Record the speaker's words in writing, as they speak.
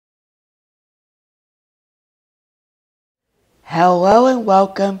Hello and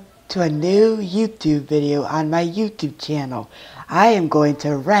welcome to a new YouTube video on my YouTube channel. I am going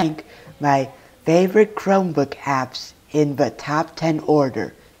to rank my favorite Chromebook apps in the top 10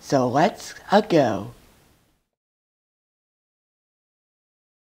 order. So let's go.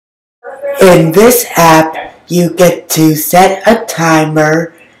 In this app, you get to set a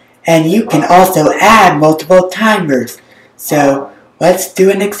timer and you can also add multiple timers. So let's do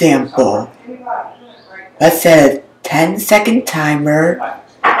an example. Let's set a 10-second timer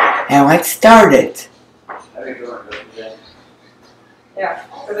and let's start it.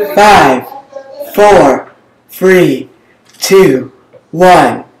 5, 4, 3, 2,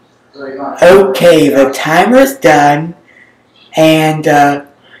 1. Okay, the timer's done, and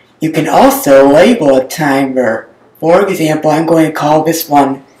you can also label a timer. For example, I'm going to call this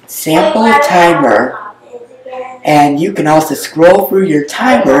one Sample Timer. And you can also scroll through your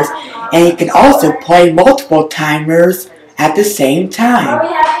timers, and you can also play multiple timers at the same time.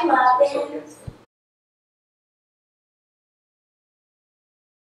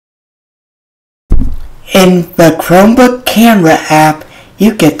 In the Chromebook camera app,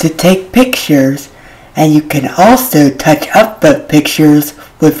 you get to take pictures, and you can also touch up the pictures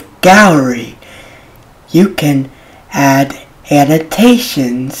with gallery. You can add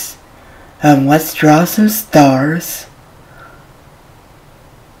annotations. Let's draw some stars.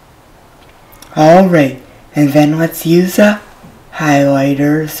 Alright, and then let's use a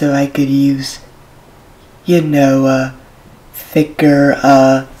highlighter so I could use, thicker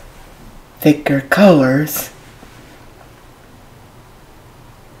colors.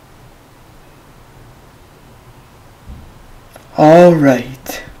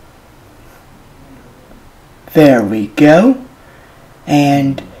 Alright. There we go.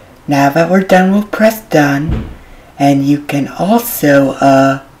 And now that we're done, we'll press done. And you can also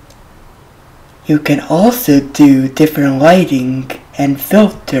do different lighting and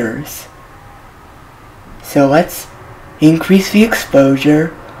filters. So let's increase the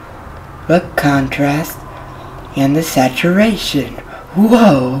exposure, the contrast, and the saturation.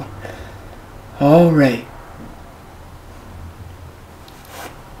 Whoa! Alright.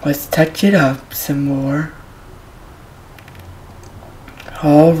 Let's touch it up some more.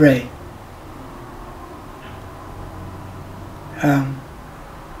 Alright.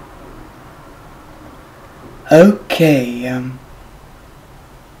 Okay,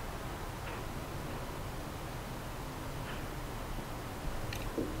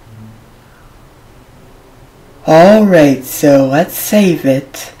 Alright, so let's save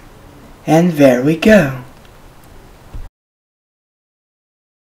it. And there we go.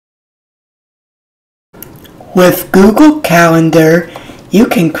 With Google Calendar, you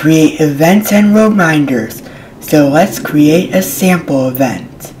can create events and reminders. So let's create a sample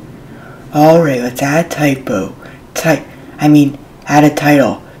event. Alright, let's add a typo. Add a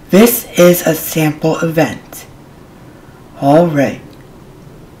title. This is a sample event. Alright.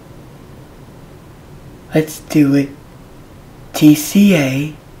 Let's do it.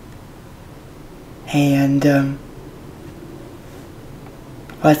 TCA. And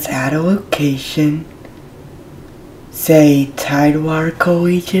let's add a location. Say Tidewater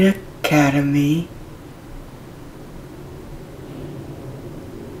Collegiate Academy.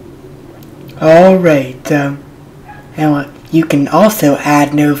 Alright, and you can also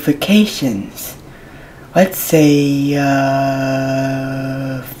add notifications. Let's say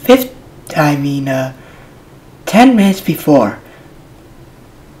 10 minutes before.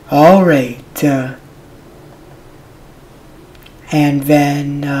 Alright, and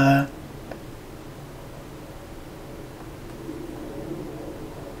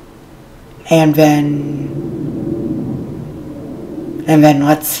then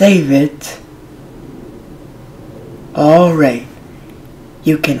let's save it. Alright.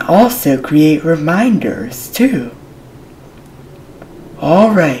 You can also create reminders too.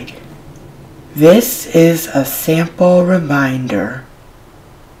 Alright. This is a sample reminder.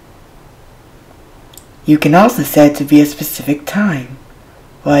 You can also set it to be a specific time,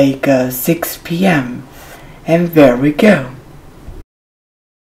 like 6 p.m. And there we go.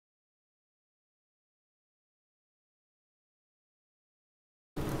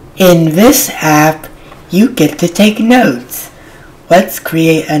 In this app, you get to take notes. Let's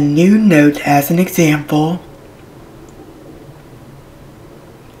create a new note as an example.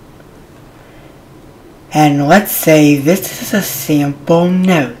 And let's say this is a sample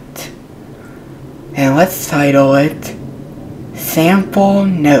note. And let's title it Sample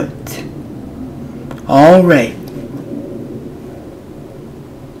Note. Alright.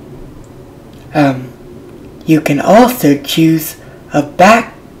 You can also choose a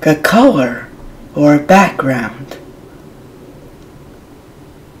color or a background.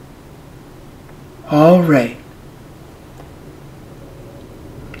 Alright.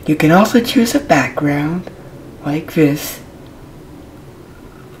 You can also choose a background, like this.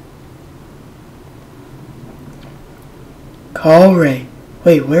 Alright.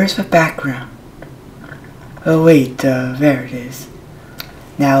 Wait, where's the background? Oh wait, there it is.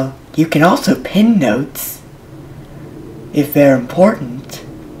 Now, you can also pin notes if they're important.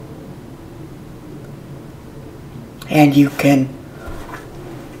 And you can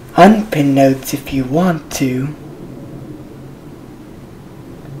unpin notes if you want to.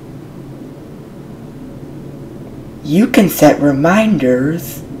 You can set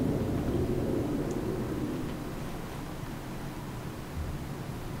reminders.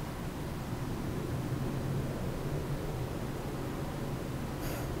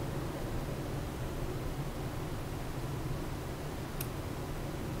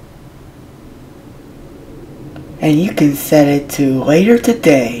 And you can set it to later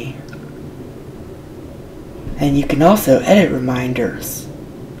today. And you can also edit reminders.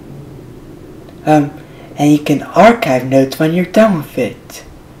 And you can archive notes when you're done with it.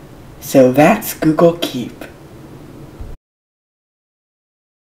 So that's Google Keep.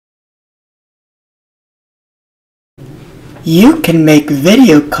 You can make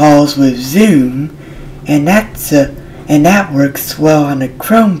video calls with Zoom, and that works well on a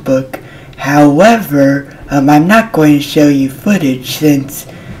Chromebook. However, I'm not going to show you footage since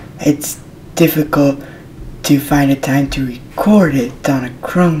it's difficult to find a time to record it on a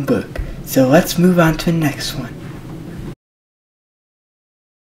Chromebook. So let's move on to the next one.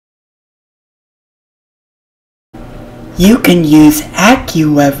 You can use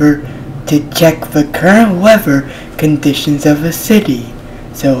AccuWeather to check the current weather conditions of a city.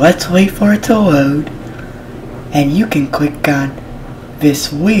 So let's wait for it to load. And you can click on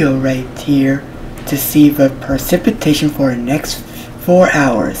this wheel right here to see the precipitation for the next 4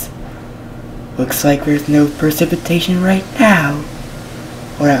 hours. Looks like there's no precipitation right now.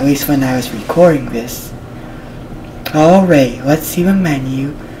 Or at least when I was recording this. Alright, let's see the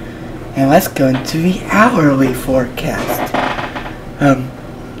menu. And let's go into the hourly forecast.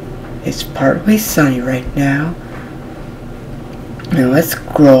 It's partly sunny right now. And let's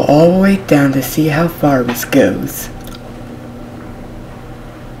scroll all the way down to see how far this goes.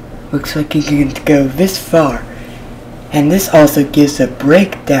 Looks like you can go this far. And this also gives a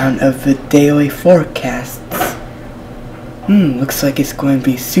breakdown of the daily forecasts. Looks like it's going to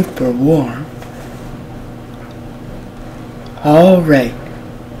be super warm. Alright.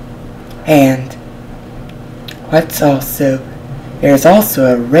 And there's also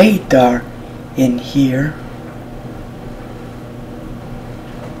a radar in here.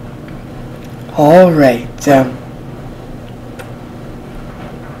 Alright,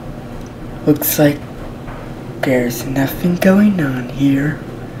 looks like there's nothing going on here.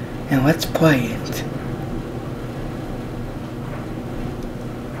 And let's play it.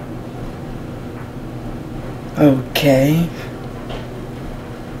 Okay.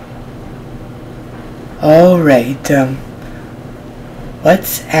 Alright,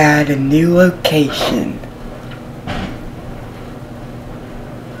 let's add a new location.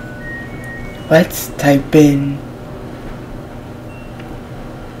 Let's type in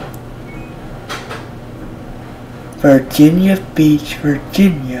Virginia Beach,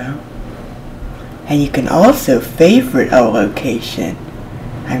 Virginia. And you can also favorite a location.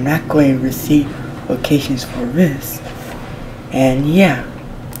 I'm not going to receive locations for this. And yeah.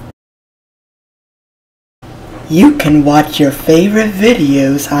 You can watch your favorite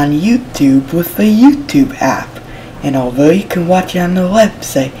videos on YouTube with the YouTube app. And although you can watch it on the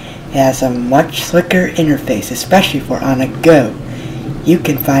website, it has a much slicker interface, especially for on a go. You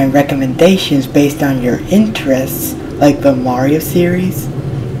can find recommendations based on your interests, like the Mario series,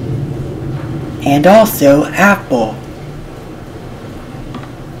 and also Apple,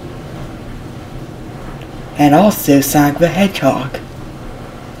 and also Sonic the Hedgehog.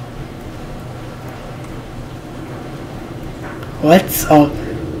 Let's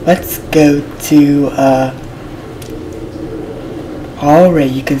go to alright,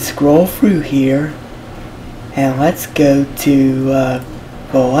 you can scroll through here, and let's go to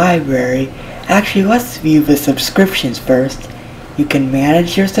the library. Actually, let's view the subscriptions first. You can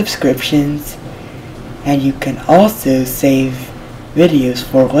manage your subscriptions, and you can also save videos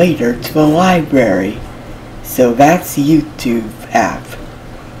for later to the library. So that's YouTube app.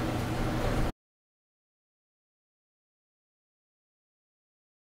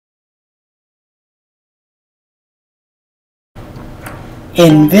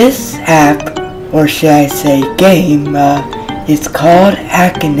 In this app, or should I say game, it's called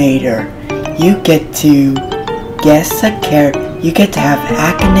Akinator. You get to guess a character. You get to have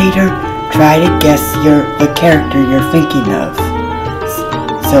Akinator try to guess the character you're thinking of.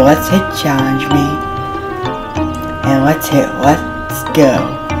 So let's hit challenge me, and let's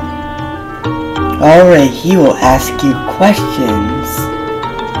go. Alright, he will ask you questions,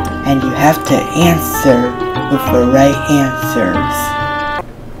 and you have to answer with the right answers.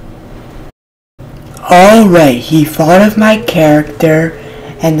 Alright, he thought of my character,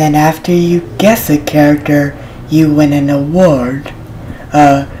 and then after you guess a character, you win an award.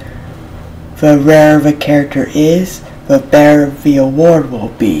 The rarer the character is, the better the award will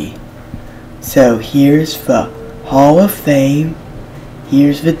be. So here's the Hall of Fame,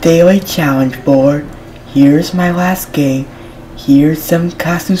 here's the daily challenge board, here's my last game, here's some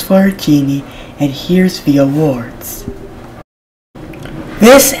costumes for a genie, and here's the awards.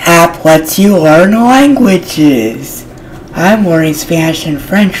 This app lets you learn languages. I'm learning Spanish and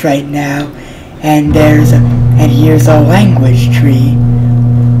French right now, and here's a language tree.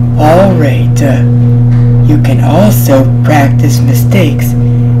 Alright, you can also practice mistakes,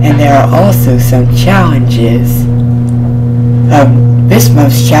 and there are also some challenges. This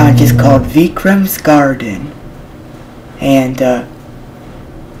month's challenge is called Vikram's Garden. And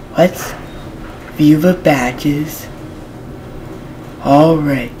let's view the badges.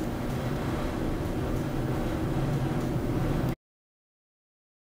 Alright.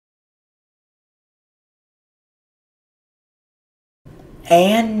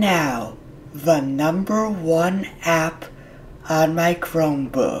 And now, the #1 app on my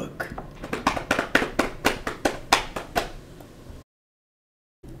Chromebook.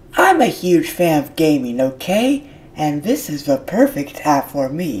 I'm a huge fan of gaming, okay? And this is the perfect app for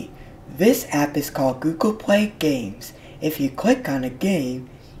me. This app is called Google Play Games. If you click on a game,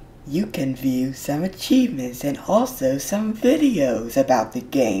 you can view some achievements and also some videos about the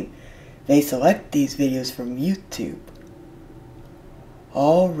game. They select these videos from YouTube.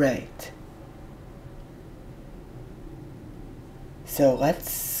 Alright. So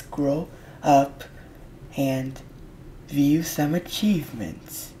let's scroll up and view some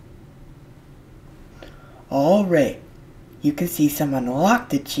achievements. Alright. You can see some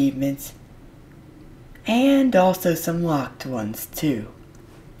unlocked achievements and also some locked ones too.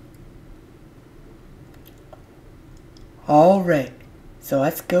 Alright. So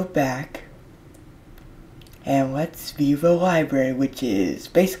let's go back. And let's view the library, which is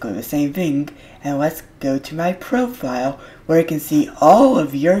basically the same thing, and let's go to my profile where you can see all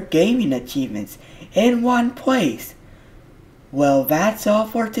of your gaming achievements in one place. Well, that's all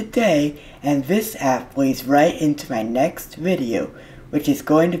for today, and this app leads right into my next video, which is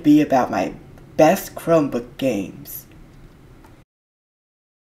going to be about my best Chromebook games.